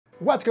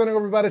What's going on,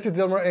 everybody? It's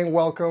Dilmer and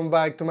welcome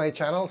back to my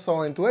channel.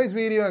 So in today's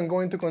video I'm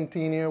going to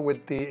continue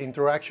with the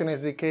Interaction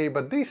SDK,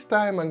 but this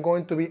time I'm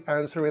going to be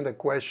answering the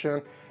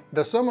question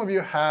that some of you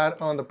had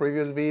on the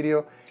previous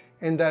video,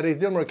 and that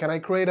is, Dilmer, can I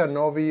create an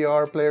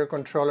OVR player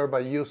controller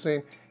by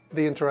using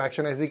the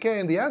Interaction SDK?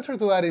 And the answer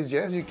to that is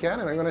yes, you can,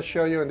 and I'm going to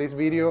show you in this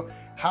video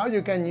how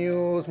you can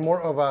use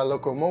more of a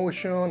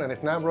Locomotion and a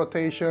snap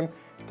rotation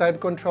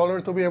type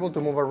controller to be able to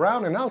move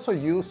around and also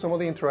use some of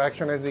the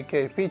Interaction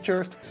SDK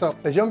features. So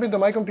let's jump into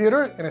my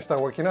computer and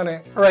start working on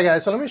it. All right,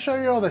 guys, so let me show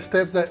you all the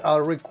steps that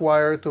are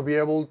required to be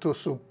able to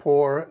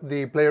support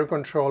the player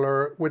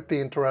controller with the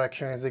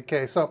Interaction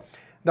SDK. So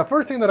the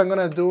first thing that I'm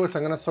going to do is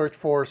I'm going to search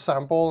for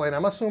sample, and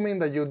I'm assuming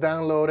that you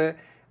downloaded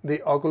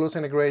the Oculus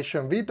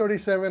Integration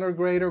V37 or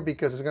greater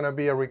because it's going to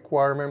be a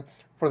requirement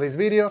for this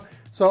video.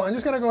 So I'm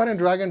just going to go ahead and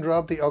drag and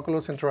drop the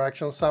Oculus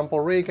Interaction sample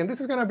rig, and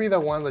this is going to be the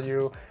one that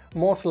you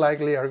most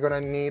likely are going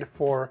to need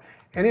for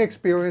any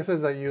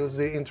experiences that use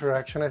the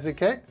Interaction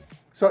SDK.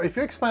 So if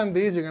you expand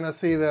this, you're going to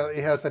see that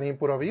it has an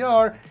input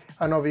OVR,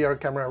 an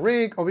OVR camera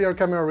rig. OVR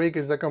camera rig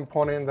is the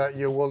component that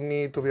you will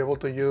need to be able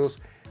to use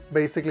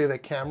basically the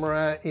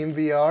camera in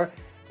VR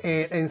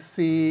and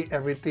see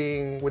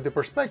everything with the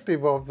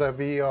perspective of the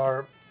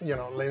VR,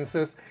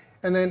 lenses.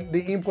 And then the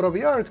input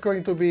OVR, it's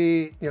going to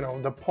be,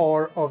 the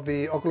part of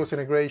the Oculus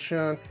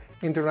Integration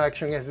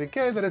Interaction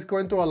SDK that is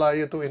going to allow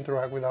you to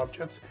interact with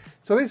objects.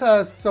 So this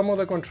has some of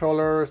the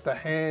controllers, the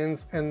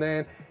hands, and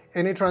then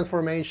any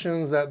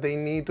transformations that they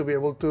need to be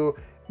able to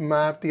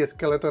map the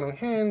skeleton on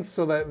hands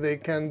so that they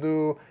can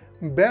do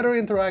better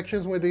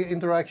interactions with the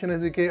Interaction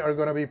SDK are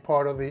going to be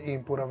part of the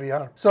input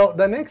OVR. So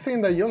the next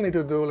thing that you'll need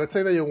to do, let's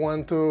say that you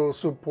want to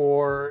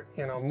support,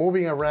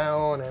 moving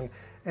around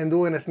and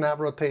doing a snap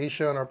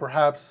rotation or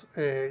perhaps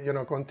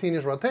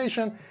continuous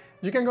rotation,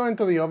 you can go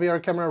into the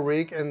OVR camera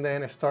rig and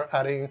then start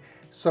adding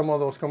some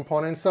of those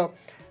components. So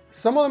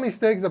some of the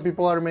mistakes that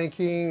people are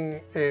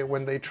making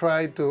when they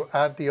try to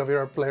add the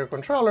OVR player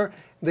controller,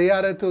 they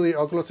add it to the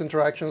Oculus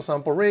Interaction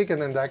sample rig,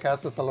 and then that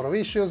causes a lot of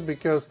issues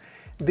because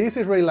this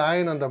is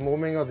relying on the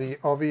movement of the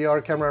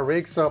OVR camera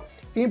rig. So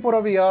input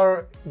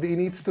OVR, it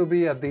needs to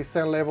be at the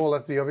same level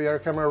as the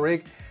OVR camera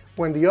rig.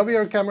 When the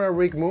OVR camera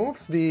rig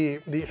moves, the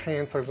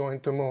hands are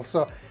going to move.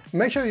 So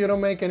make sure that you don't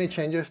make any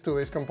changes to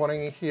this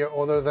component in here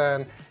other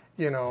than,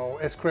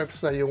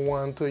 scripts that you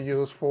want to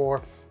use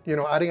for,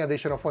 adding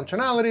additional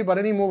functionality, but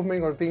any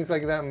movement or things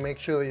like that, make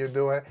sure that you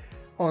do it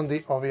on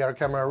the OVR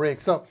camera rig.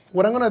 So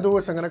what I'm gonna do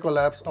is I'm gonna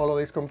collapse all of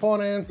these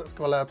components. Let's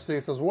collapse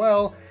this as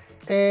well.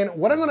 And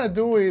what I'm gonna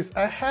do is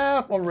I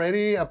have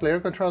already a player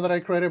controller that I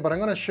created, but I'm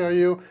gonna show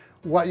you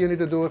what you need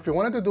to do. If you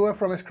wanted to do it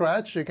from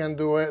scratch, you can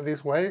do it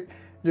this way.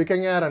 You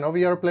can add an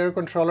OVR player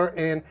controller,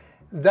 and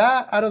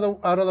that out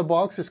of the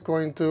box is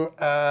going to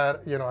add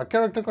a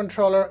character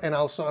controller and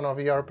also an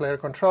OVR player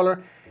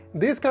controller.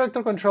 This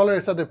character controller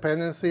is a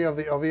dependency of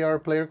the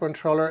OVR player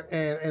controller,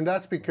 and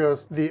that's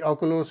because the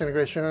Oculus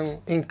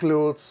integration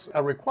includes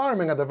a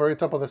requirement at the very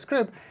top of the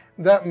script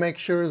that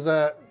makes sure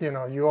that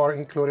you are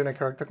including a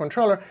character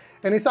controller.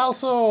 And it's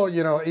also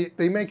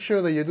they make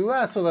sure that you do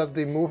that so that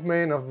the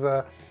movement of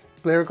the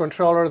player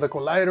controller, the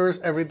colliders,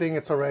 everything,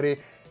 it's already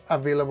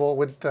available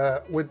with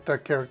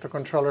the character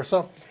controller.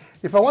 So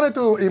if I wanted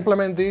to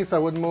implement this, I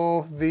would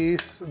move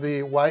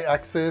the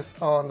y-axis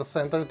on the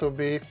center to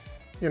be,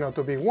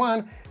 to be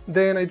 1.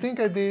 Then I think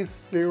I did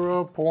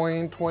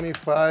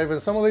 0.25,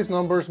 and some of these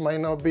numbers might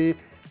not be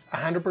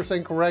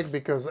 100% correct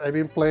because I've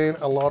been playing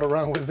a lot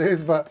around with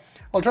this, but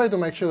I'll try to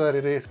make sure that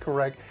it is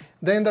correct.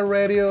 Then the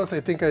radius, I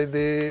think I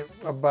did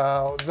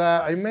about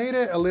that. I made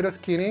it a little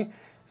skinny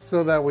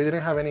so that we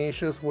didn't have any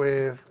issues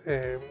with,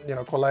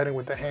 colliding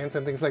with the hands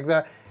and things like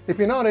that. If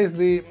you notice,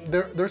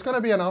 there's going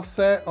to be an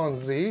offset on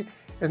Z,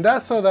 and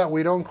that's so that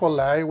we don't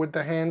collide with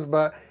the hands.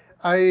 But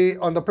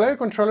on the player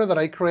controller that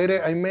I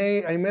created, I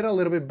made a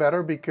little bit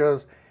better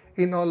because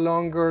it no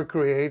longer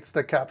creates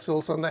the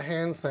capsules on the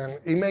hands, and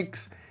it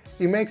makes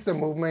the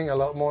movement a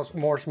lot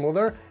more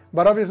smoother.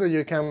 But obviously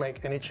you can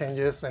make any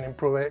changes and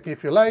improve it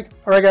if you like.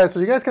 All right, guys,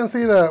 so you guys can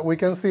see that we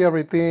can see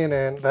everything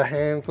and the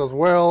hands as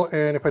well.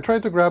 And if I try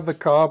to grab the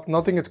cup,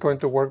 nothing is going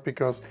to work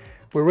because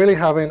we really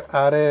haven't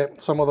added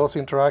some of those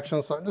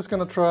interactions. So I'm just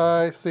gonna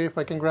see if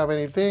I can grab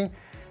anything.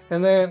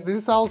 And then this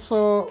is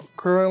also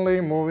currently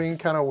moving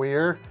kind of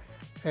weird.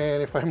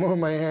 And if I move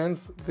my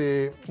hands,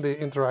 the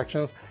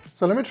interactions.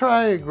 So let me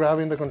try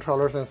grabbing the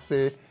controllers and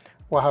see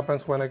what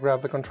happens when I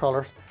grab the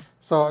controllers.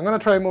 So I'm gonna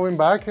try moving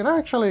back, and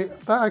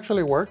that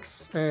actually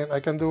works. And I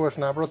can do a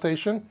snap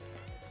rotation.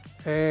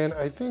 And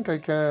I think I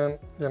can,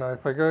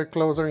 if I go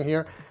closer in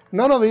here,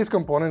 none of these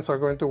components are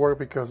going to work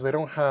because they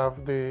don't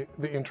have the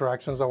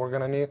interactions that we're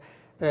gonna need.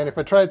 And if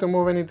I try to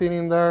move anything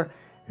in there,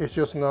 it's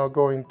just not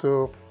going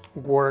to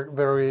work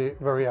very,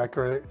 very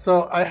accurately.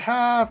 So I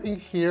have in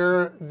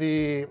here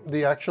the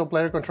actual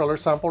player controller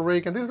sample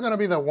rig, and this is gonna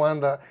be the one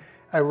that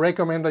I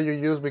recommend that you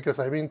use because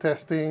I've been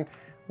testing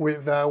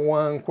with that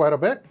one quite a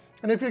bit.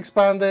 And if you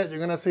expand it, you're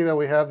gonna see that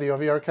we have the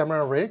OVR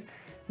camera rig.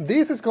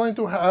 This is going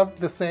to have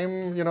the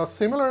same,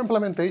 similar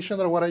implementation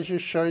that what I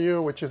just showed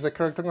you, which is a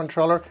character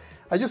controller.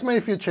 I just made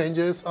a few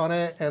changes on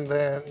it, and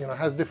then it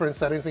has different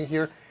settings in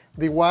here.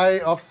 The Y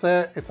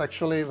offset is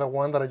actually the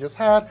one that I just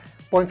had,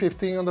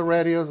 0.15 on the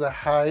radius, the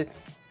height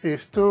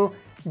is 2.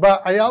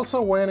 But I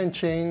also went and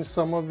changed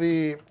some of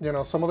the,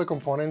 some of the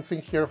components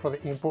in here for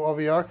the input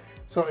OVR.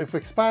 So if we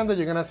expand it,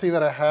 you're gonna see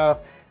that I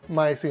have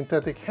my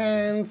synthetic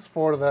hands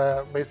for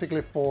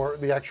basically for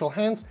the actual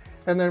hands.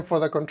 And then for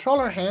the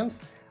controller hands,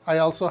 I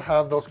also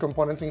have those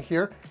components in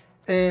here.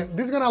 And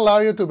this is gonna allow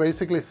you to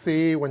basically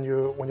see when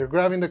you're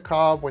grabbing the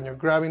cup, when you're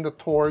grabbing the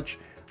torch,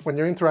 when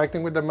you're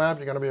interacting with the map,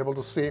 you're gonna be able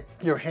to see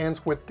your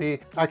hands with the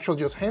actual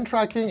just hand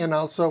tracking and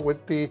also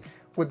with the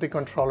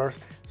controllers.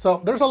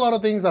 So there's a lot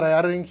of things that I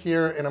added in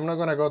here, and I'm not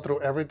gonna go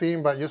through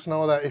everything, but just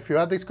know that if you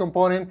add this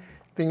component,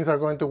 things are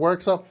going to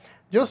work. So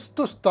just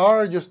to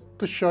start, just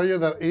to show you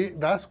that it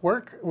does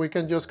work, we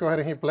can just go ahead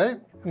and hit play,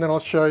 and then I'll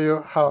show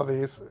you how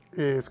this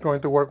is going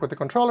to work with the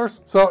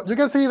controllers. So you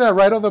can see that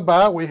right off the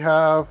bat, we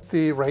have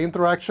the ray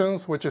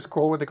interactions, which is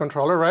cool with the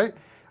controller, right?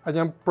 I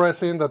am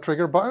pressing the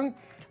trigger button,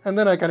 and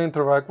then I can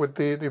interact with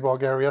the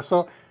debug area.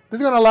 So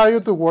this is going to allow you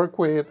to work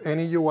with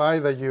any UI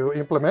that you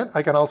implement.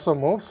 I can also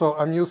move, so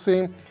I'm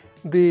using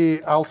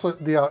the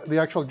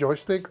actual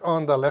joystick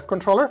on the left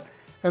controller,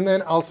 and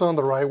then also on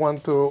the right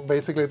one to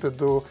basically to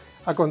do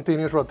a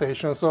continuous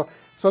rotation. So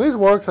this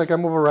works. I can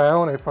move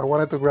around if I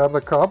wanted to grab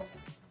the cup.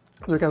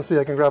 You can see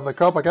I can grab the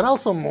cup. I can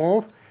also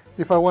move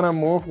if I want to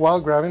move while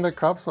grabbing the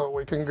cup. So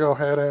we can go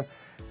ahead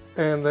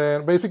and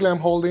then basically I'm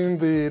holding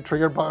the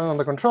trigger button on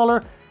the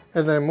controller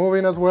and then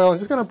moving as well. I'm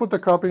just going to put the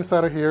cup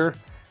inside of here.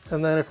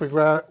 And then if we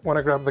want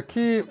to grab the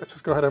key, let's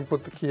just go ahead and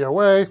put the key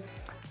away.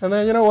 And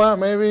then you know what,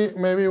 maybe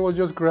we'll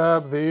just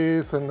grab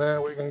this and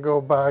then we can go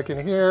back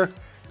in here.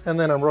 And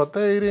then I'm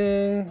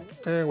rotating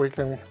and we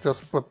can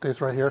just put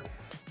this right here.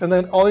 And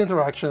then all the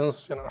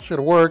interactions, should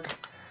work.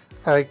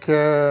 I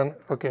can,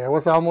 okay, I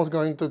was almost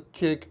going to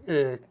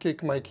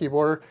kick my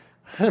keyboard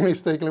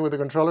mistakenly with the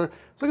controller.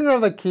 So I can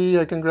grab the key,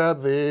 I can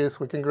grab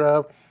this, we can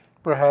grab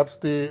perhaps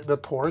the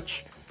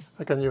torch.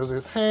 I can use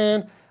this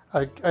hand.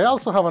 I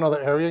also have another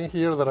area in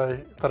here that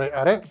I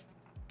added.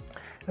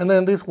 And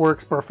then this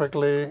works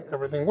perfectly,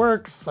 everything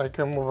works, I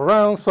can move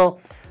around. So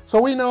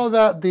we know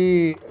that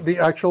the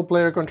actual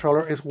player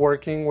controller is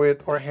working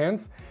with our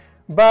hands,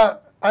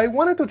 but I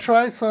wanted to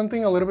try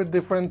something a little bit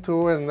different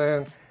too,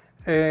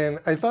 and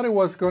I thought it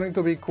was going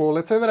to be cool.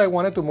 Let's say that I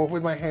wanted to move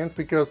with my hands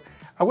because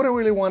I wouldn't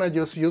really want to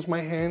just use my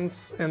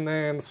hands and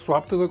then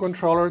swap to the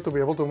controller to be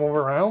able to move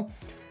around.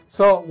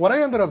 So what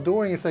I ended up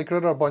doing is I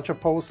created a bunch of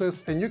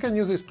poses, and you can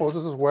use these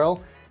poses as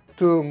well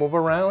to move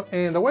around.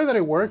 And the way that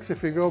it works,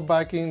 if you go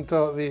back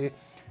into the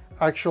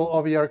actual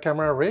OVR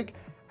camera rig,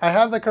 I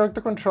have the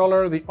character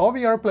controller, the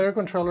OVR player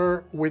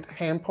controller with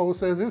hand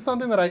poses. This is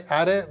something that I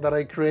added, that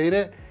I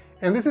created.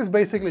 And this is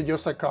basically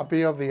just a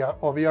copy of the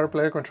OVR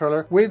player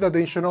controller with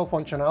additional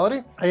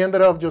functionality. I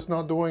ended up just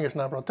not doing a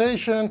snap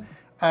rotation.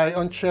 I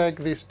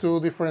unchecked these two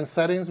different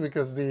settings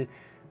because the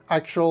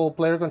actual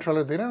player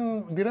controller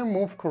didn't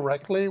move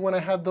correctly when I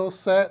had those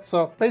set.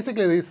 So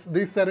basically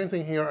these settings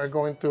in here are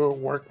going to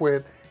work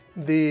with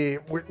the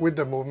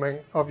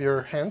movement of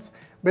your hands.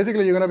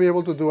 Basically you're going to be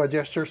able to do a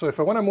gesture. So if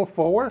I want to move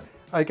forward,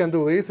 I can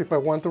do this. If I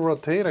want to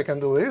rotate, I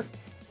can do this.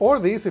 Or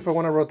this if I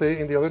want to rotate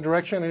in the other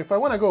direction. And if I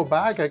want to go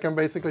back, I can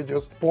basically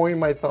just point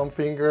my thumb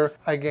finger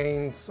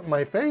against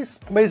my face,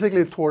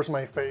 basically towards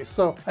my face.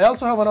 So I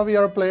also have an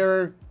OVR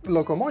player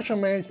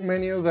locomotion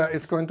menu that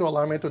it's going to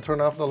allow me to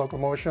turn off the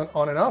locomotion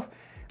on and off.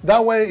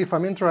 That way, if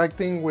I'm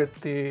interacting with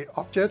the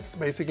objects,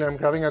 basically I'm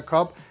grabbing a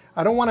cup,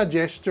 I don't want to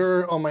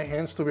gesture on my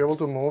hands to be able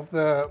to move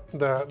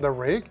the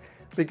rig,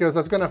 because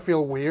that's going to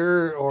feel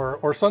weird,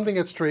 or something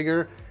gets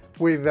triggered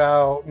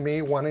without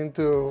me wanting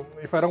to.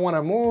 If I don't want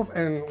to move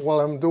and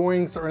while I'm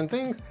doing certain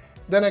things,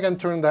 then I can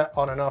turn that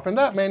on and off. And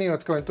that menu,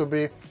 it's going to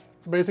be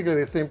basically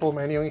the simple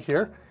menu in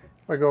here.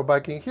 If I go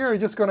back in here,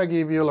 it's just going to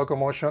give you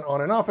locomotion on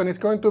and off, and it's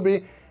going to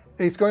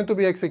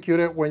be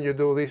executed when you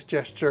do this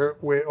gesture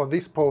or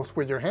this pose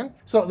with your hand.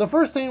 So the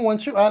first thing,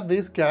 once you add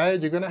this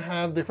guide, you're going to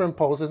have different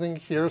poses in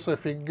here. So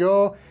if you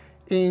go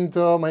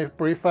into my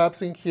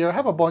prefabs in here, I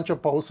have a bunch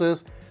of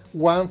poses.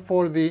 One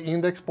for the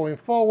index point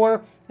forward,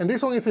 and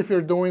this one is if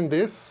you're doing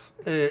this,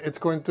 it's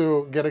going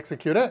to get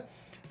executed.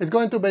 It's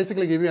going to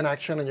basically give you an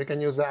action, and you can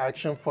use the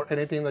action for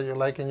anything that you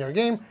like in your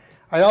game.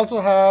 I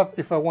also have,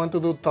 if I want to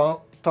do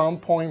thumb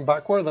point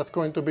backward, that's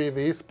going to be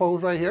this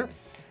pose right here.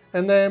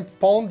 And then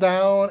palm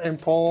down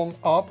and palm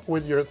up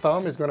with your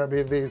thumb is going to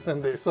be this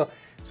and this. So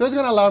it's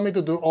going to allow me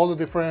to do all the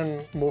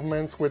different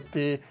movements with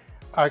the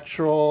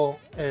actual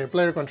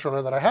player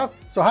controller that I have.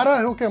 So how do I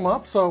hook them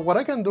up? So what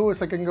I can do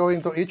is I can go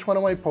into each one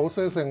of my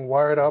poses and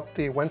wire it up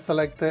the when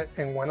selected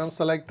and when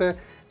unselected.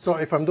 So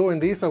if I'm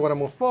doing this, I want to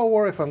move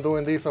forward. If I'm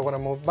doing this, I want to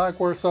move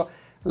backwards. So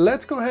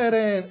let's go ahead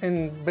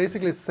and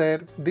basically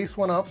set this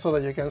one up so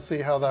that you can see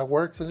how that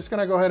works. I'm just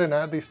going to go ahead and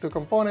add these two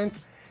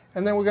components,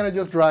 and then we're going to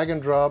just drag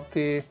and drop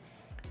the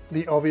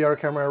OVR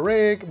camera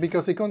rig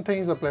because it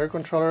contains a player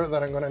controller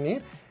that I'm going to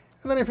need.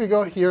 And then if you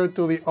go here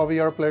to the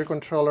OVR player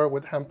controller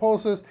with hand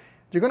poses,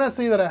 you're going to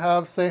see that I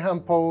have say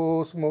hand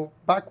pose, move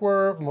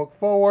backward, move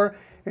forward.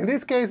 in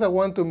this case, I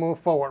want to move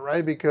forward,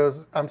 right?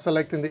 Because I'm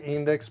selecting the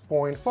index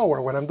point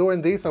forward. When I'm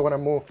doing this, I want to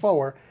move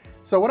forward.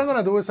 So what I'm going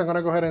to do is I'm going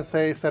to go ahead and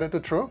say set it to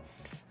true.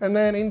 And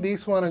then in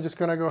this one, I'm just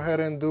going to go ahead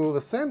and do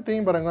the same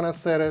thing, but I'm going to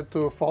set it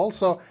to false.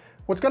 So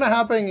what's going to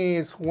happen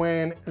is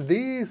when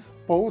this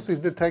pose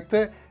is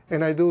detected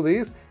and I do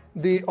this,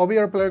 the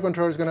OVR Player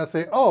Controller is going to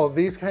say, oh,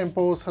 this hand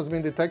pose has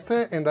been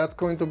detected, and that's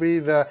going to be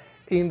the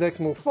index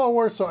move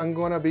forward. So I'm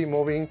going to be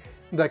moving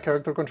the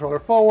character controller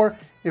forward.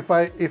 If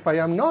I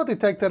am not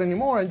detected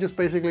anymore, I'm just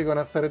basically going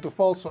to set it to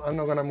false, so I'm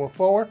not going to move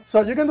forward.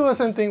 So you can do the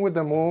same thing with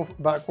the move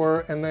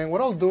backward. And then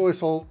what I'll do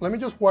is let me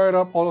just wire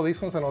up all of these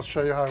ones and I'll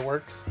show you how it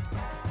works.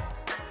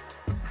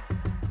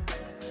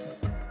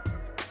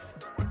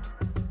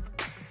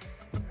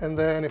 And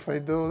then if I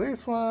do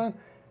this one,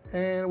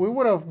 and we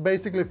would have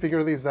basically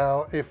figured this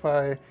out if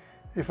I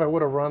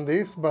would have run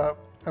this, but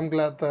I'm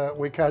glad that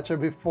we catch it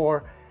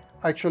before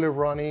actually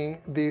running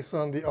this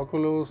on the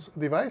Oculus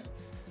device.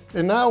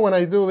 And now when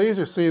I do this,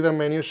 you see the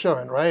menu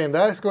showing, right? And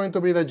that's going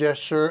to be the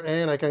gesture,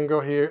 and I can go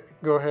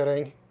ahead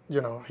and,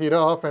 hit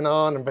off and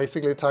on and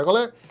basically toggle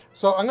it.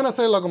 So I'm gonna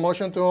say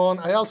Locomotion to on.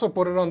 I also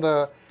put it on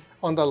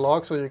the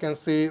log so you can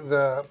see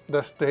the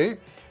state.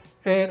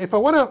 And if I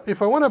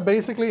wanna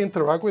basically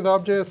interact with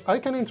objects, I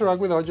can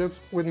interact with objects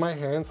with my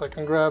hands. I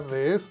can grab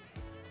this.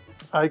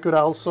 I could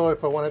also,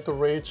 if I wanted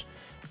to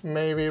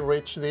maybe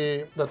reach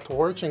the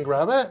torch and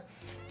grab it,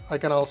 I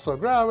can also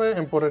grab it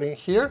and put it in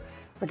here.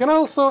 I can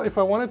also, if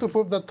I wanted to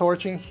put the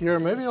torch in here,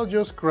 maybe I'll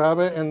just grab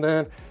it and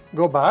then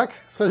go back.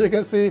 So you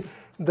can see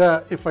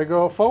that if I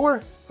go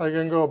forward, I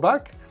can go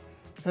back.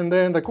 And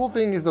then the cool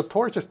thing is the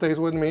torch stays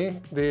with me.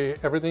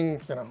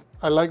 Everything,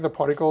 I like the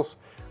particles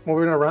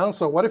moving around.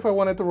 So what if I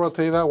wanted to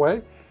rotate that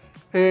way?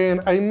 And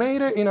I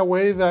made it in a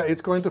way that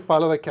it's going to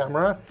follow the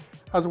camera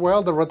as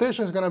well. The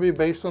rotation is going to be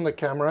based on the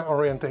camera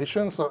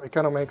orientation, so it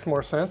kind of makes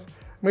more sense.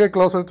 Let me get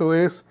closer to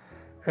this,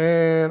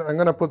 and I'm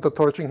going to put the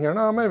torch in here.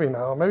 No, maybe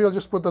no. Maybe I'll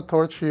just put the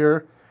torch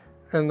here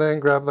and then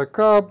grab the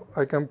cup.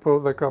 I can put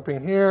the cup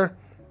in here,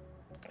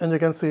 and you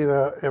can see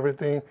that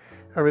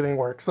everything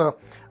works. So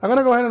I'm going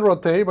to go ahead and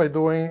rotate by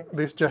doing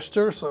this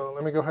gesture. So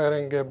let me go ahead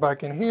and get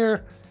back in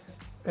here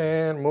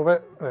and move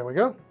it. There we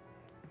go.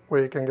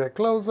 We can get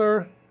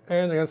closer,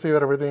 and you can see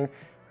that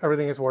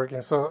everything is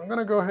working. So I'm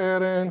gonna go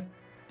ahead and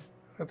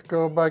let's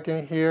go back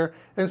in here.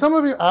 And some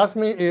of you asked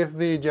me if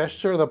the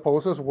gesture, the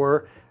poses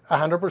were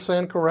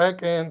 100%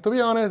 correct, and to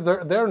be honest,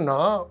 they're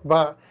not.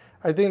 But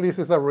I think this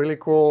is a really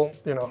cool,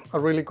 a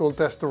really cool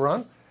test to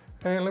run.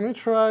 And let me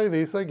try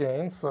this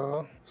again.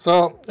 So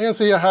you can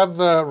see I have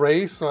the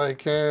raise, so I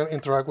can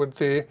interact with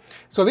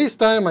so this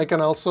time I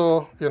can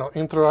also,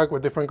 interact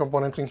with different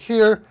components in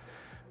here.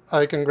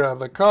 I can grab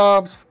the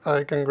cups,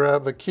 I can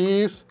grab the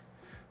keys,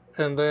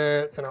 and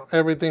then,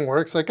 everything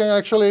works. I can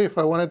actually, if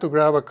I wanted to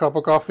grab a cup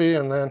of coffee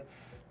and then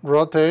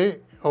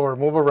rotate or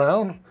move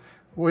around,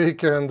 we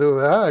can do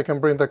that. I can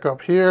bring the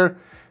cup here.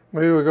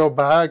 Maybe we go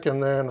back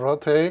and then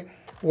rotate.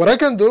 What I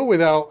can do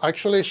without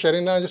actually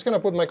shutting down, I'm just gonna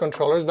put my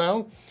controllers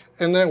down,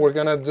 and then we're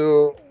gonna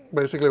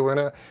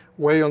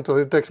wait until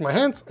it takes my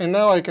hands, and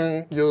now I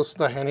can use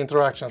the hand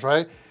interactions,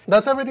 right?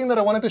 That's everything that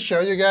I wanted to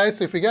show you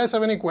guys. If you guys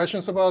have any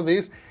questions about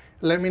this,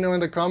 let me know in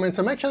the comments,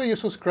 and make sure that you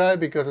subscribe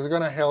because it's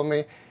gonna help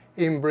me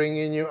in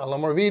bringing you a lot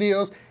more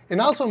videos.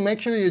 And also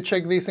make sure that you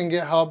check this in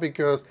GitHub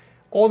because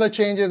all the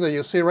changes that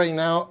you see right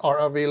now are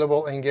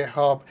available in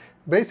GitHub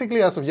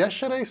basically as of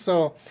yesterday.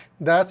 So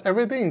that's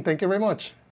everything. Thank you very much.